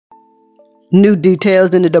New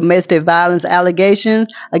details in the domestic violence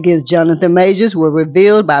allegations against Jonathan Majors were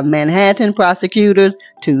revealed by Manhattan prosecutors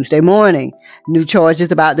Tuesday morning. New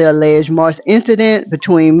charges about the alleged March incident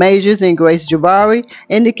between Majors and Grace Jabbari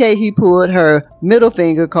indicate he pulled her middle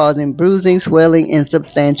finger, causing bruising, swelling, and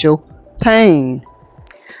substantial pain.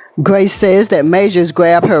 Grace says that Majors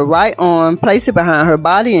grabbed her right arm, placed it behind her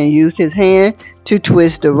body, and used his hand to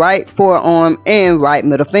twist the right forearm and right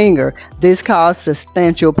middle finger. This caused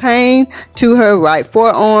substantial pain to her right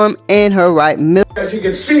forearm and her right middle. As you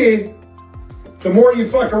can see, the more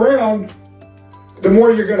you fuck around, the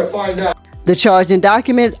more you're going to find out. The charging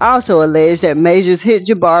documents also allege that Majors hit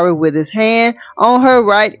Jabbari with his hand on her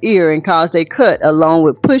right ear and caused a cut, along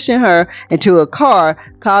with pushing her into a car,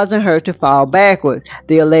 causing her to fall backwards.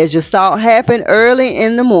 The alleged assault happened early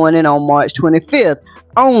in the morning on March 25th,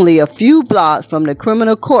 only a few blocks from the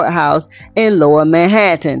criminal courthouse in Lower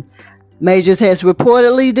Manhattan. Majors has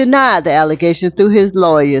reportedly denied the allegations through his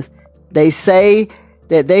lawyers. They say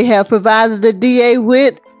that they have provided the DA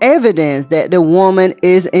with evidence that the woman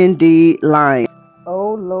is indeed lying.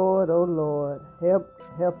 Oh Lord,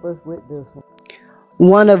 help us with this one.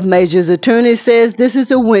 One of Major's attorneys says this is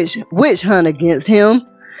a witch hunt against him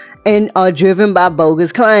and are driven by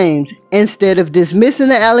bogus claims. Instead of dismissing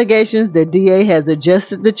the allegations, the DA has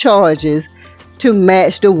adjusted the charges to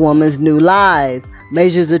match the woman's new lies.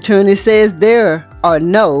 Major's attorney says there are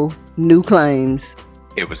no new claims.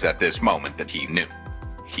 It was at this moment that he knew.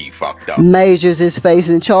 He fucked up. Majors is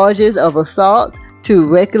facing charges of assault to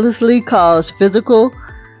recklessly cause physical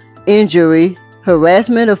injury,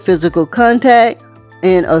 harassment of physical contact,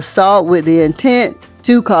 and assault with the intent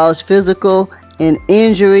to cause physical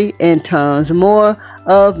injury, and tons more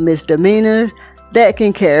of misdemeanors that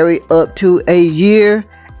can carry up to a year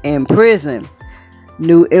in prison.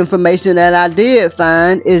 New information that I did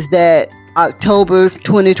find is that October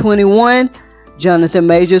 2021, Jonathan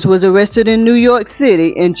Majors was arrested in New York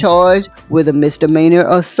City and charged with a misdemeanor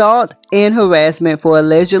assault and harassment for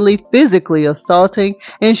allegedly physically assaulting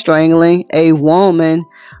and strangling a woman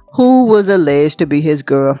who was alleged to be his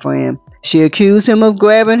girlfriend. She accused him of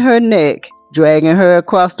grabbing her neck, dragging her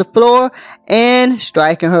across the floor, and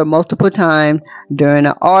striking her multiple times during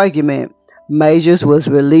an argument. Majors was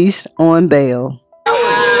released on bail.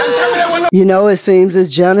 You know, it seems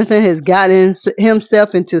as Jonathan has gotten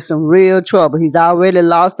himself into some real trouble. He's already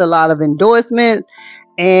lost a lot of endorsements,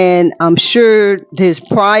 and I'm sure his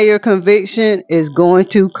prior conviction is going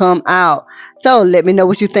to come out. So let me know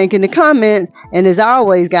what you think in the comments. And as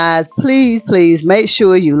always, guys, please make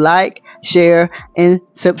sure you like, share, and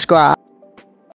subscribe.